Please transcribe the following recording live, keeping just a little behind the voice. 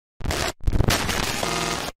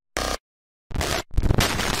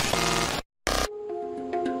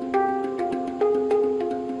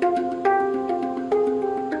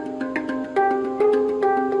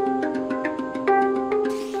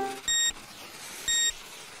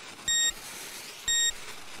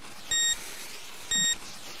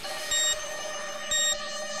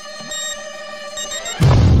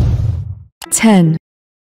10.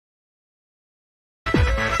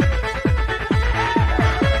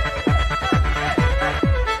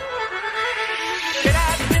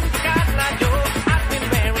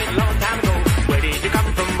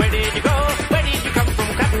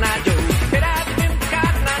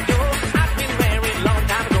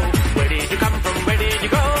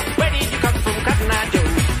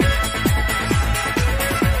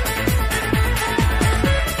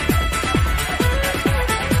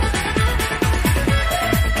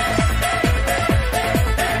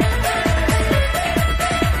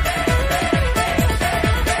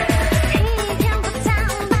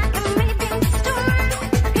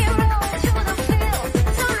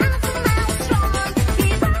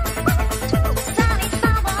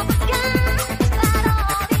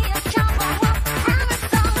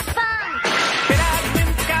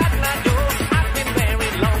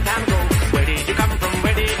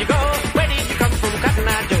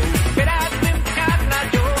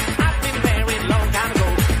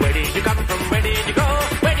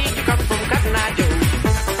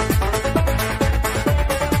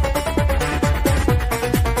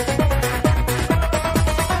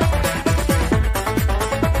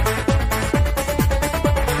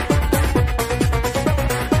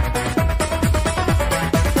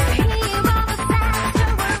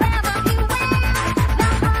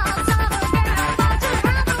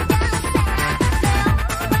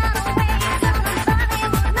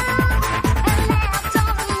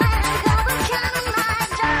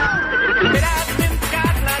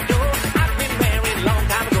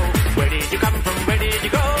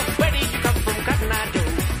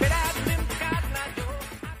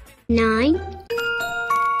 Nine.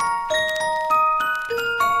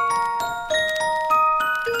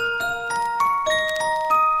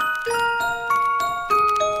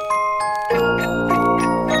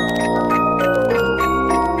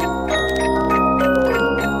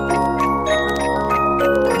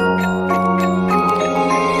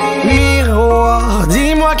 Miroir,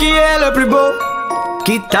 dis-moi qui est le plus beau,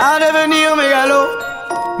 quitte à devenir mégalo.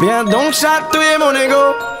 Viens donc chatouiller mon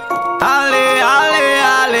ego. Allez, allez,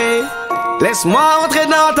 allez, laisse-moi entrer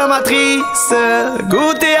dans ta matrice,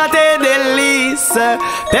 goûter à tes délices.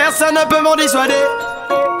 Personne ne peut m'en dissuader.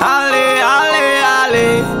 Allez, allez,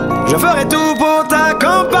 allez, je ferai tout pour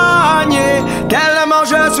t'accompagner. Tellement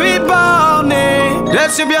je suis borné,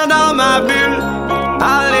 je suis bien dans ma bulle.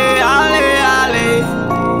 Allez, allez, allez,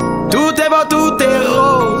 tout est beau, tout est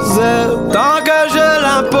rose, tant que je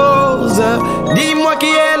l'impose. Dis-moi qui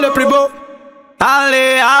est le plus beau.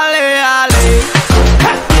 Allez, allez, allez.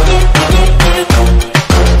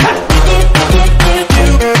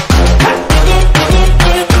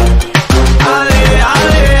 Allez,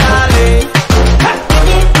 allez, allez.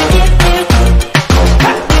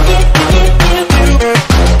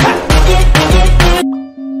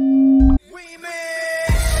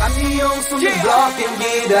 Jungs und den Block in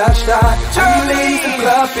jeder Stadt, an die Ladies im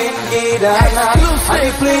Club in jeder Nacht, an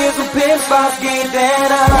die Players und Pimps, was geht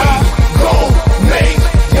denn ab?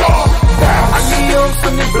 An die Jungs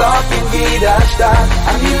und den Block in jeder Stadt,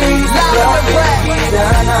 an die Ladies im Club in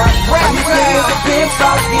jeder Nacht, an die Players und Pimps,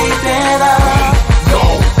 was geht denn ab?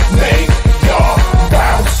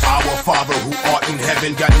 Our Father who art in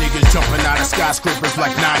heaven, got niggas jumping out of skyscrapers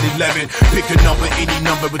like 9/11. Pick a number, any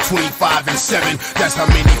number between 5 and 7. That's how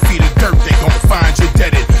many feet of dirt they gon' find you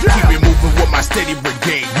deaded. Keep it moving with my steady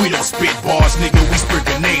brigade. We don't spit bars, nigga, we spit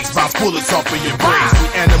grenades. Bounce bullets off of your brains. We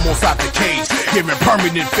animals out the cage, giving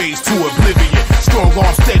permanent phase to oblivion. Strong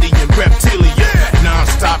arm, steady and reptilian.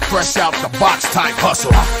 Non-stop, fresh out the box type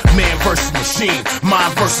hustle. Man versus machine,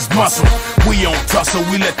 mind versus muscle. We don't tussle,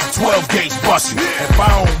 we let the 12 gauge bust you. If I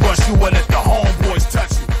don't bust you, I let the homeboys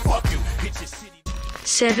touch you. Fuck you, hit your city.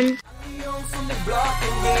 7. Jungs und den Block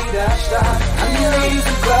in jeder Stadt, an die Ladies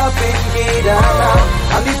im Club in jeder Nacht,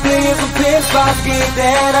 an die Players und Pimps, was geht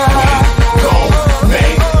denn ab? Go,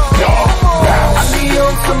 make your bounce. An die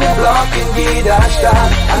Jungs und den Block in jeder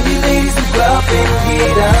Stadt, an die Ladies im Club in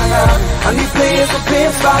jeder Nacht, an die Players und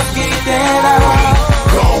Pimps, was geht denn ab?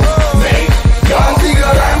 Go, make your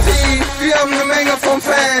Anti-Garanti, wir haben eine Menge vom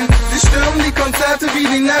Fan. Sie stürmen die Konzerte wie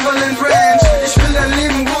die Neverland Ranch. Ich will dein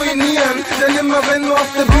Leben ruinieren, denn immer wenn du auf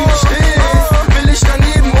der Bühne stehst, will ich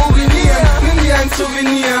daneben urinieren. Nimm dir ein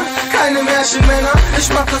Souvenir, keine Märchenmänner. Ich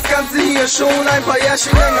mach das Ganze hier schon ein paar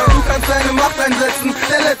Jährchen länger. Du kannst deine Macht einsetzen,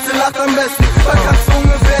 der Letzte lacht am besten. Weil kannst du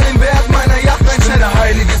ungefähr den Wert meiner Yacht einschätzen. Der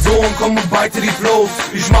heilige Sohn, komm und beite die Flows.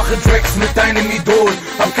 Ich mache Tracks mit deinem Idol,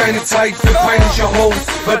 hab keine Zeit für peinliche Hoes.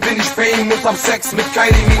 Weil bin ich Fame und hab Sex mit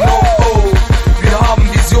Kylie Minogue. Wir haben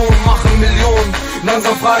Visionen, machen Millionen.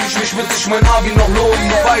 Langsam frage ich mich, wird sich mein Abi noch lohnen?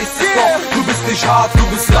 Du weißt es doch, du bist nicht hart, du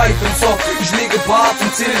bist light und soft. Ich lege Bart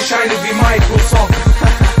und zähle Scheine wie Microsoft.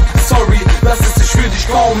 Sorry, dass es sich für dich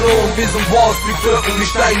kaum lohnt. Wir sind Wall Street Türken, wir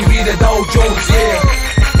steigen wie der Dow Jones, yeah.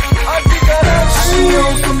 An die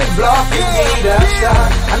Jungs und mit Block in jeder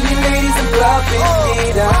Stadt, an die Ladies im Club in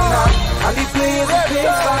jeder Nacht, an die Players und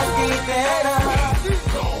Picks, was geht denn ab?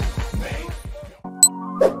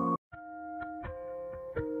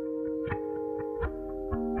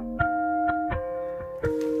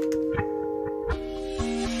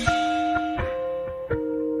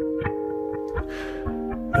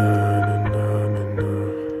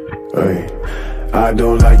 I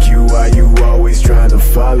don't like you, why you always trying to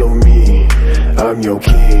follow me? I'm your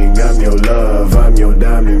king, I'm your love, I'm your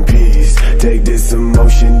diamond piece. Take this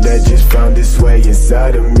emotion that just found its way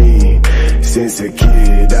inside of me. Since a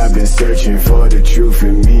kid, I've been searching for the truth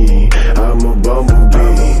in me. I'm a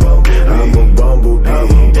bumblebee, I'm a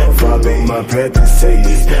bumblebee. Follow my path and say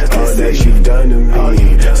all that you've done to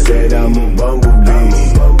me. Said I'm a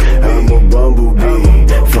bumblebee, I'm a bumblebee.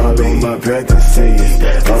 Follow my path and say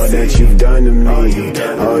all that you've done to me,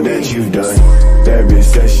 all that you've done. That bitch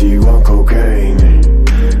says she want cocaine.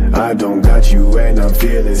 I don't got you and I'm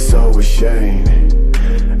feeling so ashamed.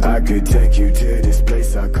 I could take you to this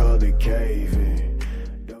place I call the cave.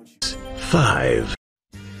 5.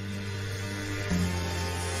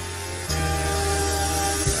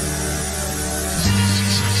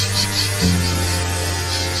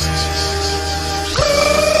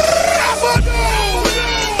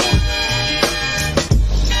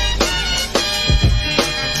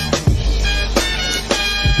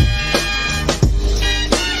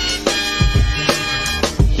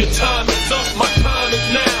 Your time is up, my time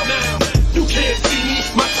is now. You can't see me,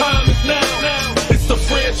 my time is now. It's the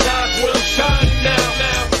franchise where I'm shining now.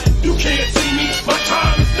 You can't see me, my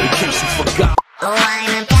time is now. In case you forgot. Oh, I'm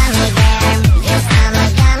a gummy bear. Yes, I'm a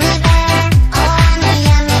gummy bear. Oh, I'm a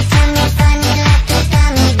yummy, tummy, funny, lucky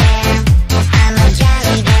gummy bear. I'm a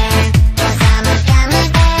jelly bear. 'Cause I'm a gummy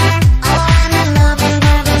bear. Oh, I'm a moving,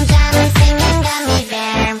 grooving, jamming, singing gummy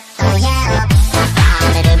bear. Oh, yeah.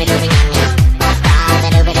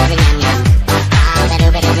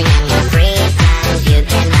 Free times you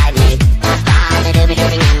can ride me.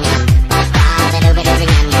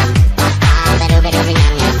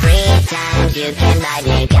 Free times you can ride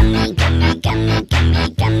me. Gummy, gummy, gummy, gummy,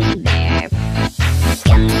 gummy bear.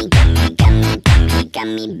 Gummy, gummy, gummy, gummy,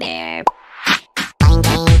 gummy bear. Bang,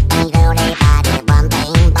 bang, bang, do de body, bum,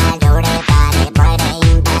 bang, bang, do de body, bang,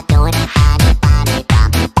 bang, do de body, body, bum.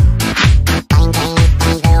 Bang, bang,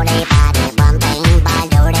 bang, do de body, bum, bang, bang,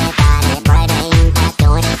 do de body, bang, bang, do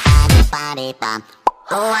de body, body, bum.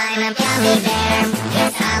 Oh, I'm a gummy bear.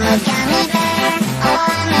 Yes, I'm a gummy bear. Oh,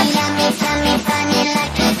 I'm a yummy, tummy, funny,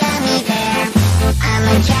 lucky gummy bear. I'm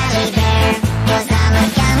a jelly bear. 'Cause I'm a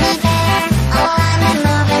gummy bear. Oh, I'm a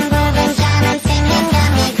moving, grooving, jamming, singing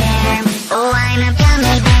gummy bear. Oh, I'm a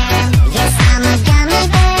gummy bear. Yes, I'm a gummy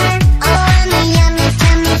bear. Oh, I'm a yummy,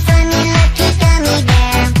 tummy, funny, lucky gummy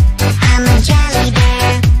bear. I'm a jelly bear.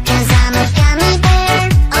 'Cause I'm a gummy bear.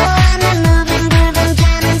 Oh, I'm a moving, grooving,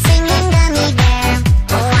 jamming, singing gummy bear.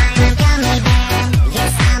 Oh, I'm a gummy bear.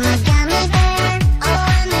 Yes, I'm a gummy bear.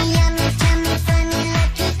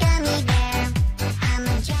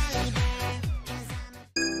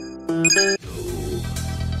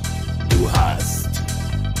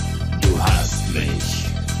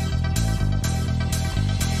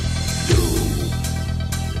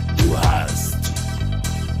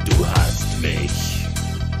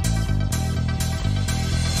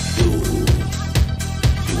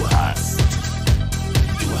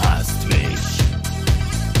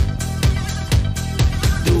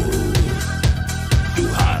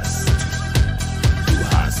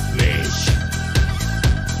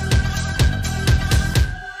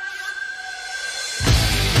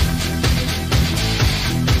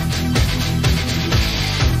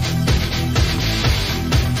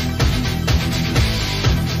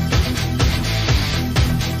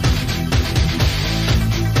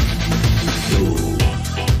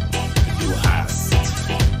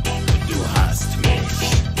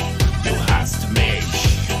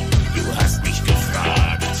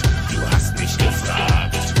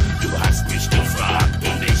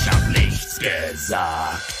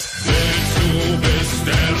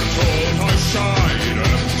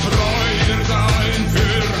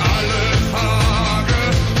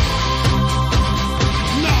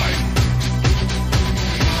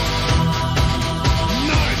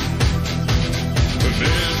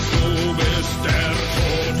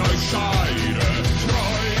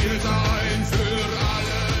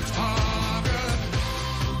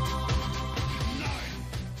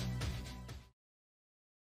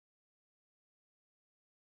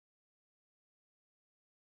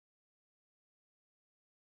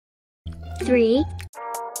 3. Riding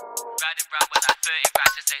round with that 30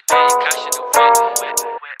 racks, just say 30 cash in the whip.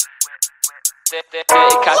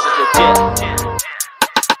 30 cash is legit.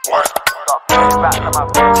 Got 30 racks on my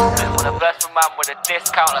wrist. Wanna bless my man with a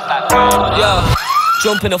discount, that's like 30. Yeah.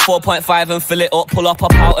 Jump in a 4.5 and fill it up. Pull up,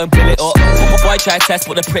 pop out and fill it up. Boy try test,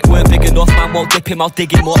 but the prick weren't big enough. Man won't dip him, I'll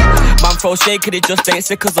dig him up. Man throw shade, cause it just ain't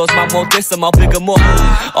sick as us. Man won't diss him, I'll big him up.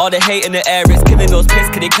 All the hate in the air, it's killing us. Piss,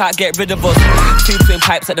 cause they can't get rid of us. 2 twin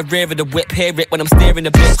pipes at the rear of the whip. Hear it when I'm steering the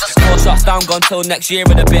bitch. 4 shots down, gone till next year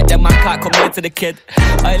in a bit. Then man can't come near to the kid.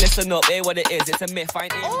 I listen up, hear what it is. It's a myth, I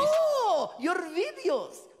ain't hearing this. Oh, your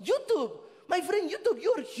videos, YouTube. My friend YouTube,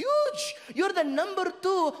 you're huge. You're the number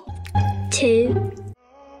 2. 2.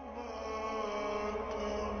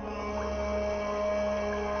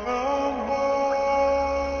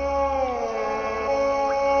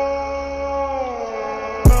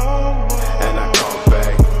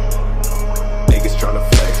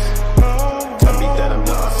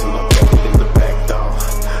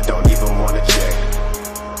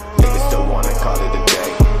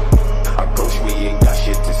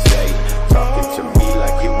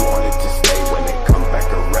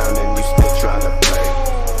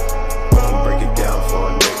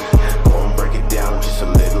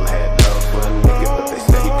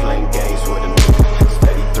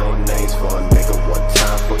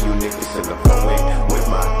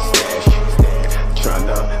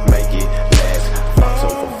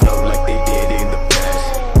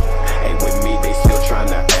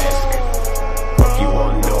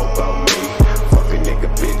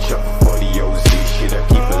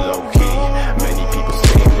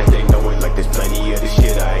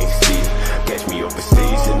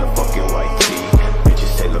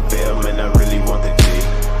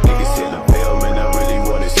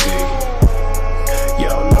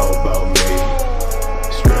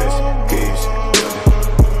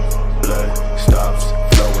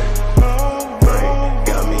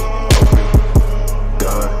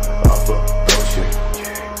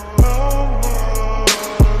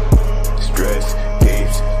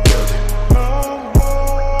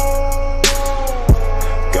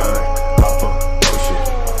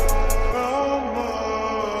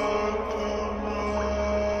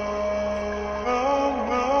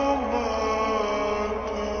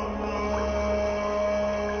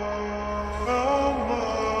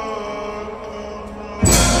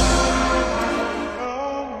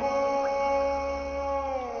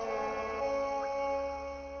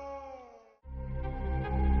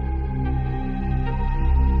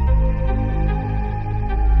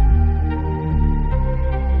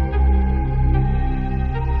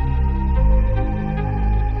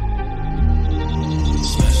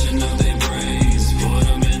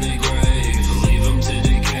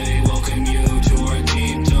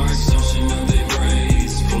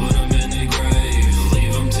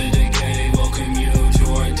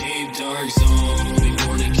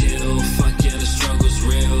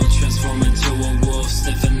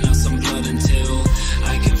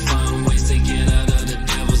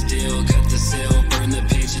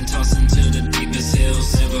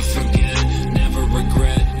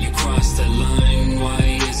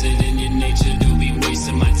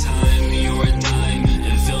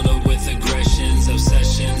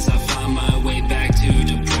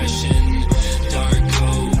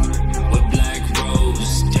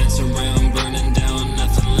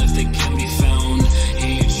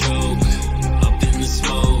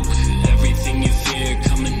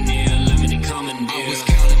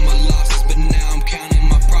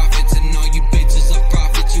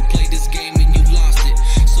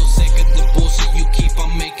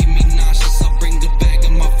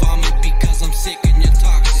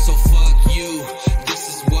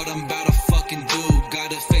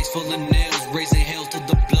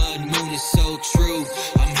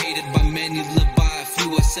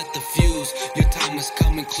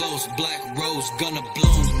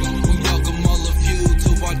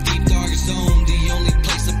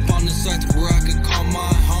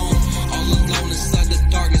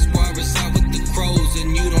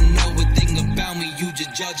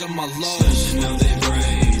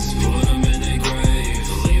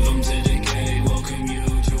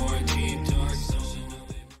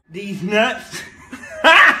 These nuts.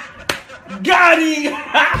 Got him.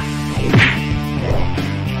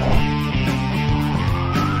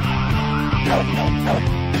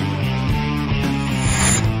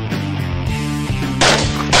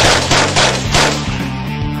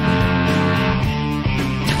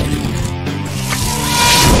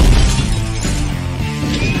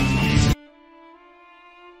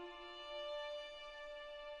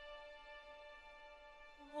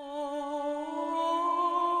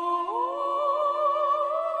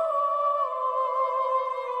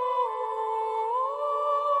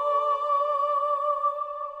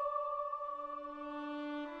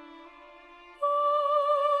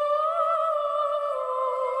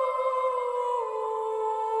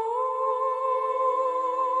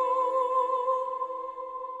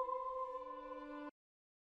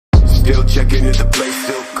 Still checking if the place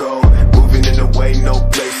still cold. Moving in the way, no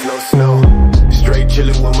place, no snow. Straight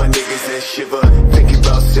chilling with my niggas and shiver. Thinking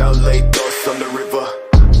about South Lake, thoughts on the river.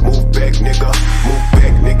 Move back, nigga, move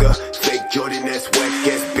back, nigga. Fake Jordan, that's whack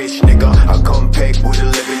ass bitch, nigga. I come pack with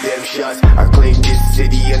 11 damn shots. I claim this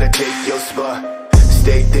city and I take your spot.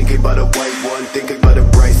 Stay thinking about a white one, thinking about a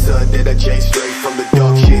bright sun that I changed straight from the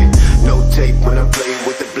dark shit. No tape when I'm playing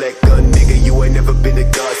with the black gun, nigga. You ain't never been a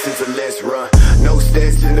god since the last run. No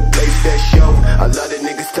stats in the place that show. A lot of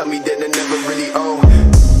niggas tell me that I never really own.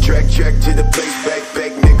 Track to the place,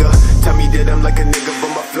 back, nigga. Tell me that I'm like a nigga, but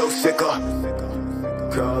my flow sicker.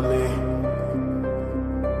 Call me,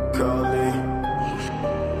 call me,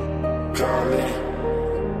 call me.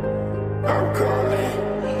 I'm calling,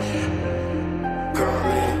 call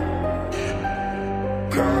me,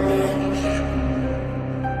 call me,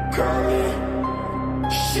 call me.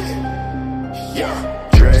 Shit, yeah.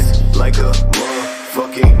 Dressed like a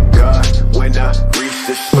motherfucking god when I reach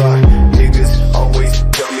the spot. Niggas always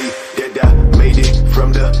tell me that I made it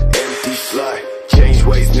from the empty slot. Change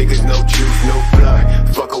ways, niggas, no truth, no fly.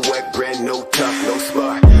 Fuck a whack brand, no top, no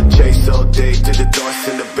spot. Chase all day to the thoughts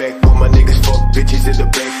in the back. While my niggas fuck bitches in the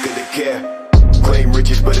back of the cab. Claim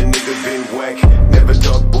riches, but a nigga been whack. Never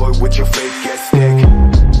talk, boy, with your fake ass stack.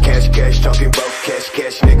 Cash, talking about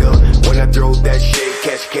cash, nigga. When I throw that shit,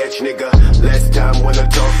 catch, nigga. Last time when I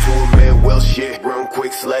talked to a man, well shit. Run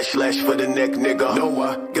quick, slash for the neck, nigga. No,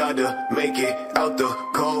 I gotta make it out the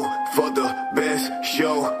cold for the best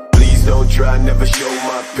show. Please don't try, never show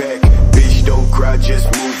my pack. Bitch, don't cry, just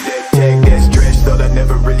move that tag. That's trash, thought I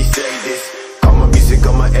never really say this. Call my music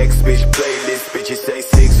on my ex-bitch playlist. Bitches say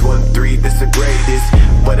 613, that's the greatest.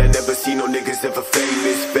 But I never see no niggas ever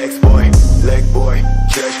famous. Facts boy, leg boy,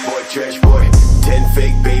 trash boy. 10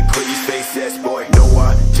 fake babe, pretty face ass boy. No,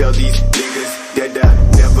 I tell these niggas that I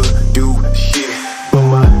never do shit, but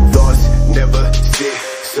my thoughts never sit.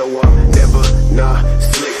 So I'm never not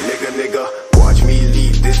slick, nigga. Watch me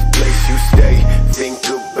leave this place you stay. Think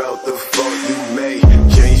about the fault you made.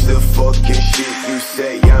 Change the fucking shit you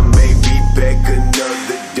say. I may be back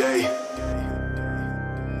another day.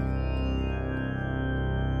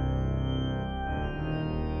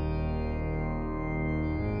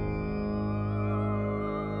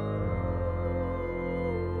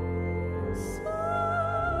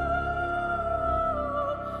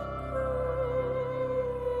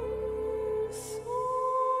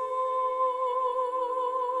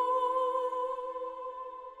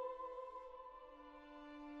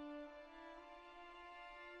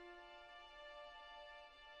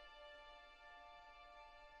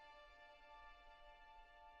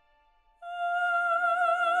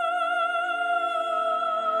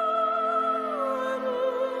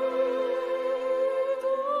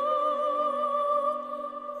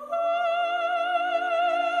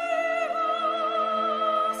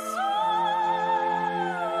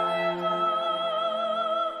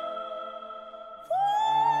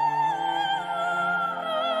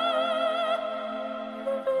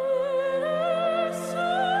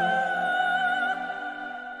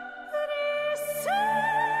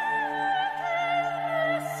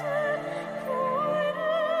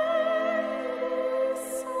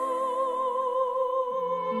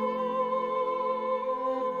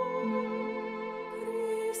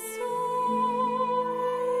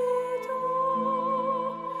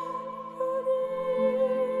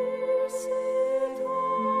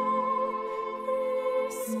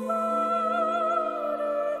 Smile.